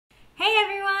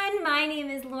name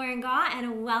is Lauren Gaw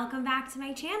and welcome back to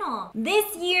my channel.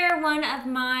 This year, one of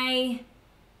my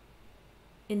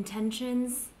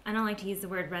intentions, I don't like to use the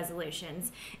word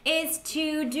resolutions, is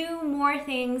to do more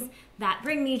things that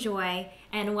bring me joy.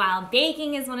 And while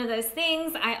baking is one of those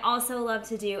things, I also love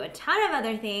to do a ton of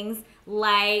other things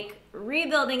like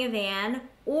rebuilding a van,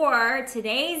 or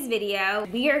today's video,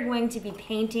 we are going to be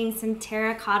painting some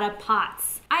terracotta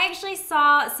pots. I actually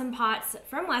saw some pots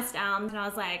from West Elm and I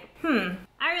was like,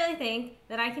 I really think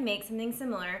that I can make something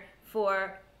similar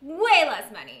for way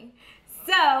less money.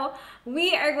 So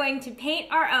we are going to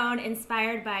paint our own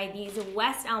inspired by these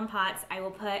West Elm pots. I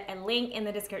will put a link in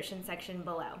the description section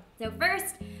below. So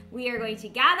first, we are going to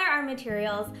gather our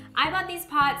materials. I bought these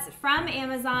pots from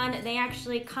Amazon. They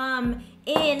actually come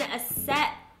in a set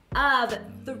of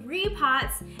 3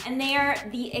 pots and they are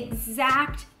the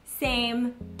exact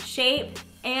same shape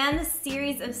and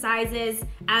series of sizes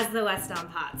as the West Elm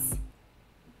pots.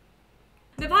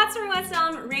 The pots from West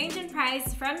Elm range in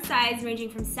price from size ranging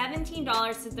from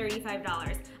 $17 to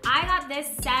 $35. I got this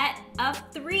set of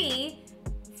 3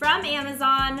 from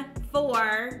Amazon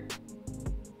for,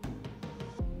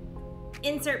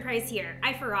 insert price here,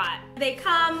 I forgot. They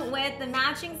come with the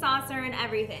matching saucer and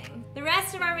everything. The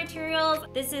rest of our materials,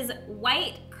 this is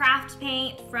white craft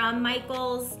paint from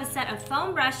Michael's, a set of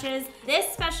foam brushes.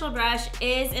 This special brush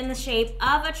is in the shape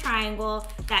of a triangle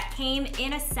that came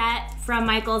in a set from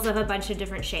Michael's of a bunch of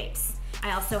different shapes.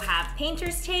 I also have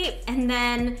painter's tape, and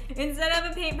then instead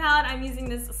of a paint palette, I'm using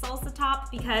this salsa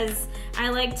top because I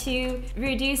like to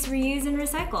reduce, reuse, and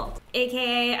recycle.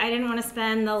 AKA, I didn't want to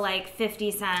spend the like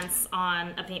 50 cents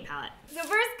on a paint palette. So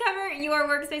first, cover your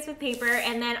workspace with paper,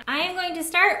 and then I am going to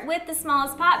start with the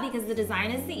smallest pot because the design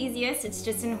is the easiest. It's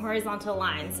just in horizontal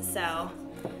lines, so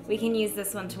we can use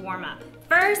this one to warm up.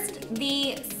 First,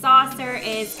 the saucer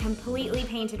is completely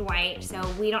painted white, so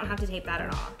we don't have to tape that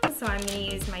at all. So I'm gonna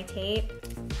use my tape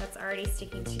that's already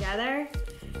sticking together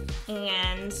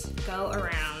and go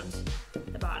around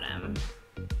the bottom.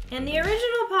 And the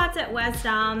original pots at West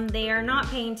Elm, they are not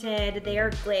painted, they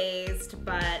are glazed,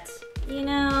 but you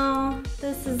know,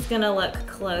 this is gonna look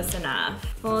close enough.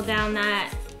 Pull down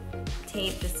that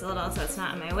tape just a little so it's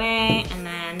not in my way, and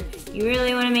then you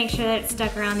really want to make sure that it's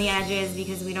stuck around the edges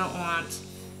because we don't want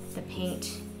the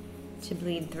paint to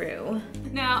bleed through.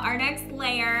 Now our next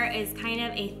layer is kind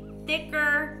of a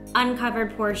thicker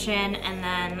uncovered portion and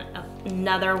then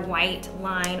another white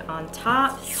line on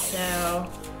top. So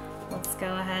let's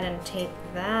go ahead and tape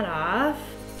that off.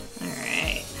 All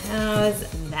right, how's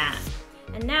that?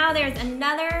 And now there's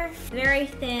another very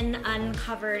thin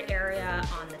uncovered area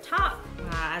on the top.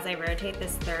 As I rotate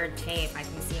this third tape, I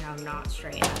can see how not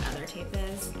straight that other tape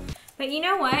is. But you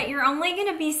know what? You're only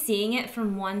gonna be seeing it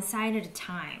from one side at a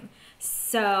time.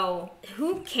 So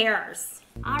who cares?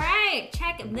 All right,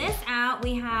 check this out.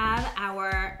 We have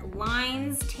our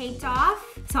lines taped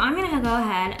off. So I'm gonna go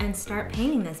ahead and start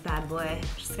painting this bad boy.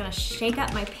 Just gonna shake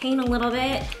up my paint a little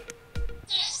bit.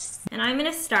 And I'm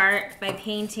gonna start by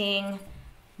painting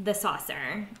the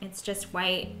saucer. It's just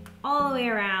white all the way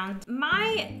around.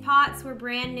 My pots were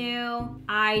brand new.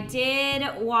 I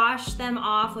did wash them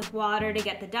off with water to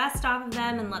get the dust off of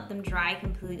them and let them dry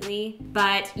completely.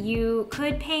 But you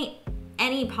could paint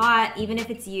any pot, even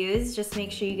if it's used, just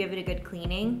make sure you give it a good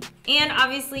cleaning. And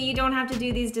obviously you don't have to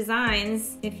do these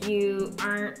designs if you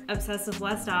aren't obsessed with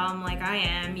West Elm like I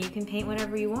am. You can paint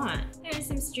whatever you want. There's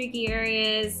some streaky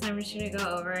areas. I'm just gonna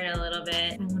go over it a little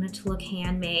bit. I want it to look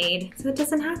handmade, so it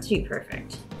doesn't have to be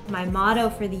perfect. My motto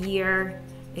for the year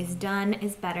is done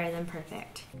is better than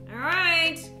perfect. All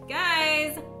right,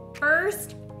 guys,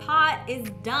 first pot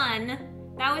is done.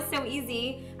 That was so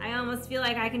easy. I almost feel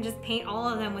like I can just paint all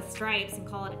of them with stripes and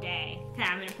call it a day. Okay,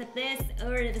 I'm gonna put this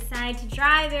over to the side to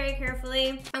dry very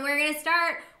carefully. And we're gonna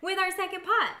start with our second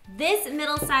pot. This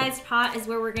middle-sized pot is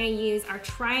where we're gonna use our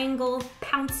triangle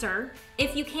pouncer.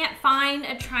 If you can't find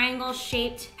a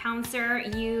triangle-shaped pouncer,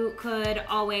 you could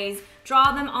always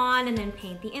draw them on and then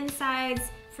paint the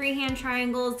insides. Freehand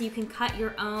triangles, you can cut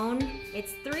your own.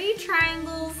 It's 3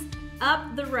 triangles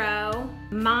up the row.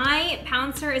 My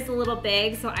pouncer is a little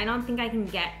big, so I don't think I can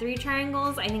get 3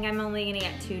 triangles. I think I'm only gonna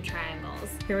get 2 triangles.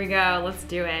 Here we go, let's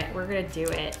do it. We're gonna do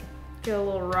it. Do a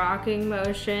little rocking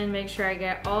motion, make sure I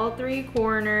get all 3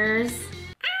 corners.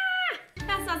 Ah,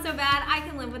 that's not so bad, I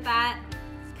can live with that.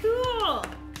 Cool,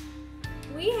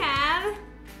 we have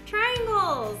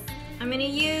triangles. I'm gonna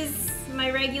use my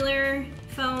regular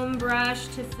foam brush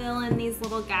to fill in these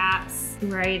little gaps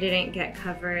where I didn't get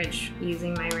coverage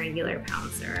using my regular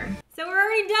pouncer. So we're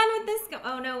already done with this.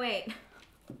 Oh no, wait.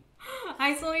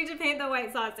 I still need to paint the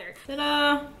white saucer.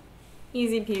 Ta-da!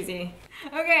 Easy peasy.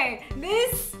 Okay,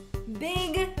 this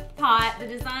big pot. The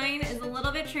design is a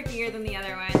little bit trickier than the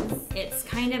other ones. It's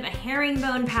kind of a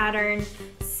herringbone pattern.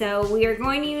 So we are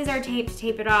going to use our tape to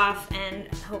tape it off, and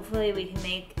hopefully we can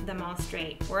make them all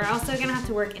straight. We're also gonna have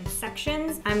to work in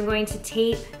sections. I'm going to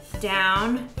tape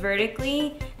down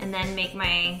vertically and then make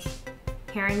my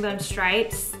herringbone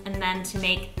stripes, and then to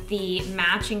make the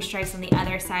matching stripes on the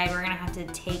other side, we're gonna have to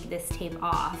take this tape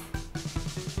off.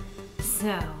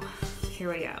 So,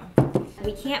 here we go.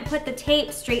 We can't put the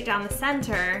tape straight down the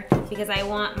center because I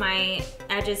want my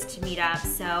edges to meet up,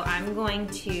 so I'm going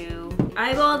to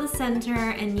eyeball the center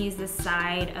and use the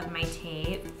side of my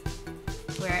tape,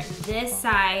 where this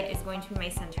side is going to be my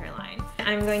center line.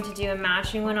 I'm going to do a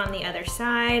matching one on the other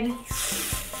side.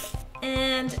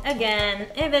 And again,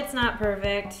 if it's not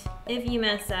perfect, if you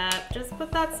mess up, just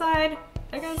put that side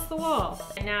against the wall.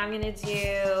 And now I'm gonna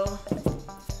do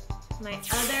my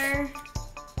other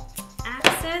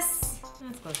axis.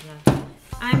 That's close enough.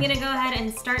 I'm gonna go ahead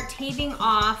and start taping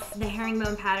off the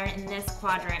herringbone pattern in this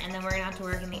quadrant, and then we're gonna have to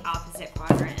work in the opposite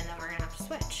quadrant, and then we're gonna have to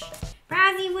switch.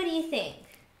 Brazzy, what do you think?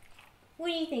 What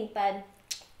do you think, bud?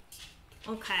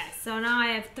 Okay, so now I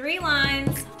have 3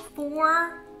 lines,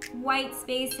 4 white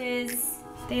spaces.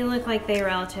 They look like they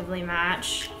relatively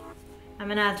match. I'm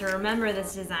gonna have to remember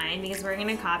this design because we're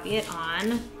gonna copy it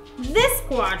on this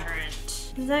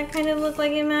quadrant. Does that kind of look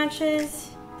like it matches?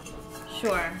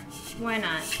 Sure, why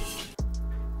not?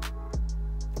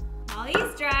 While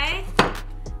these dry,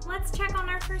 let's check on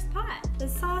our first pot. The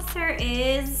saucer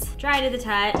is dry to the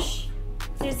touch.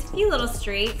 There's a few little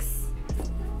streaks,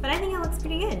 but I think it looks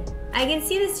pretty good. I can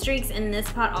see the streaks in this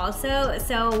pot also,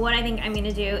 so what I think I'm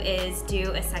gonna do is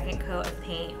do a second coat of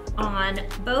paint on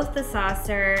both the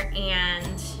saucer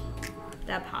and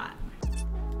the pot.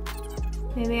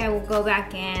 Maybe I will go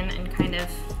back in and kind of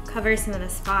cover some of the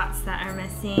spots that are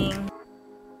missing.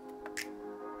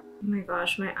 Oh my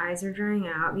gosh, my eyes are drying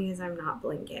out because I'm not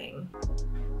blinking.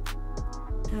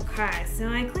 Okay, so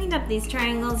I cleaned up these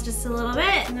triangles just a little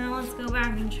bit. Now let's go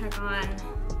back and check on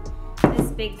this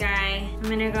big guy. I'm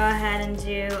gonna go ahead and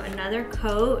do another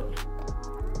coat.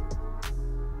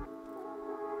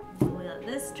 We'll let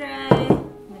this dry.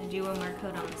 I'm gonna do one more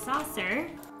coat on the saucer.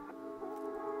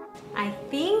 I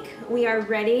think we are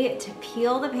ready to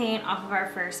peel the paint off of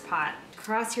our first pot.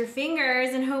 Cross your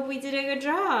fingers and hope we did a good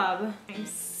job. I'm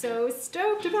so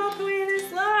stoked about the way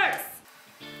this looks.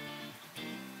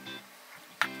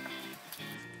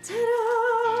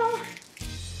 Ta-da!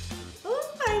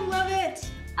 Oh, I love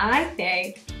it. I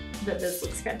think that this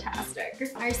looks fantastic.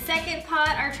 Our second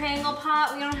pot, our triangle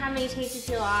pot, we don't have any tape to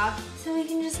peel off, so we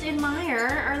can just admire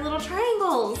our little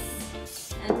triangles.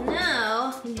 And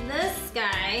now, this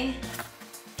guy.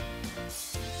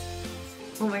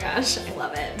 Oh my gosh, I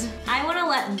love it. I wanna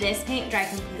let this paint dry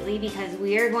completely because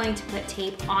we are going to put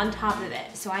tape on top of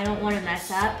it. So I don't wanna mess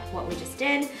up what we just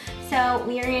did. So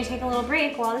we are gonna take a little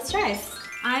break while this dries.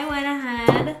 I went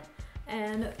ahead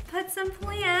and put some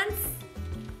plants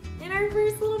in our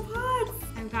first little pots.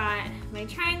 I've got my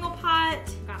triangle pot,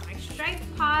 got my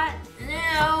striped pot.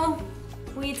 Now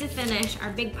we need to finish our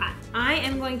big pot. I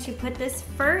am going to put this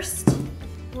first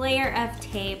layer of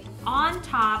tape on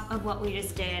top of what we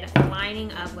just did,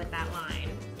 lining up with that line.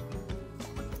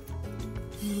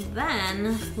 And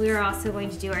then we're also going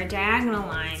to do our diagonal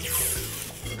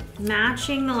lines,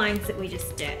 matching the lines that we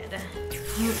just did.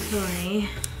 Hopefully,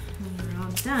 when we're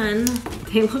all done,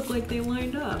 they look like they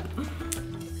lined up.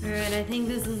 All right, I think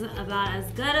this is about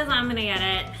as good as I'm gonna get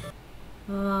it.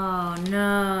 Oh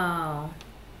no.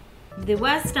 The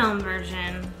West Elm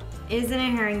version isn't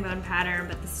a herringbone pattern,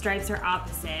 but the stripes are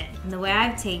opposite. And the way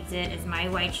I've taped it is my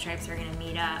white stripes are gonna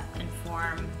meet up and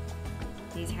form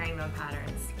these herringbone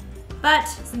patterns. But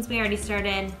since we already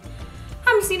started,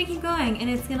 I'm just gonna keep going and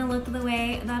it's gonna look the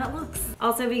way that it looks.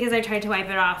 Also because I tried to wipe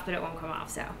it off, but it won't come off,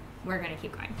 so we're gonna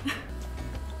keep going.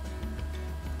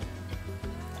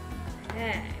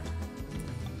 Okay.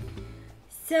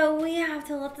 So we have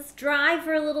to let this dry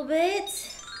for a little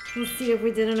bit. Let's see if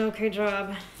we did an okay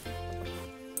job.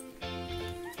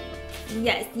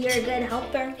 Yes, you're a good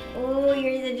helper. Oh,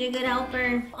 you're such a good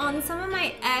helper. On some of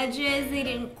my edges, they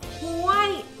didn't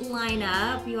quite line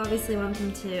up. You obviously want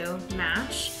them to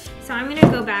match. So I'm gonna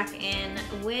go back in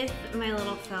with my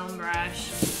little foam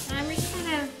brush. And I'm just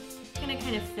gonna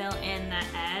kind of fill in that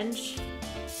edge.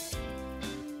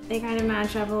 They kind of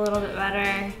match up a little bit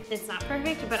better. It's not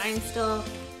perfect, but I'm still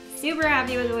super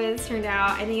happy with the way this turned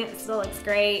out. I think it still looks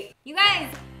great. You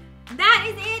guys, that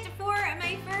is it for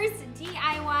my first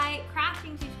DIY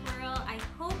crafting tutorial. I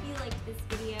hope you liked this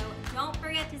video. Don't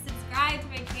forget to subscribe to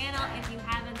my channel if you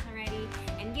haven't already,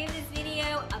 and give this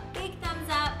video a big thumbs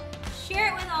up. Share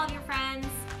it with all of your friends.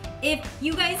 If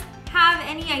you guys have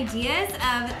any ideas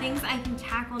of things I can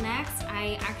tackle next,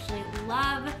 I actually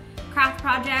love craft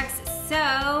projects,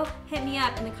 so hit me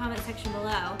up in the comment section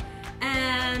below.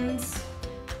 And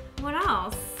what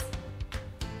else?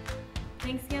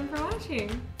 Thanks again for watching.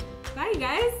 Bye, you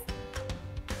guys.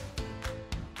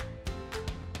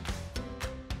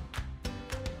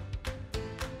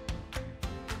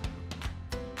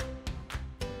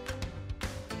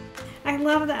 I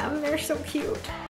love them, they're so cute.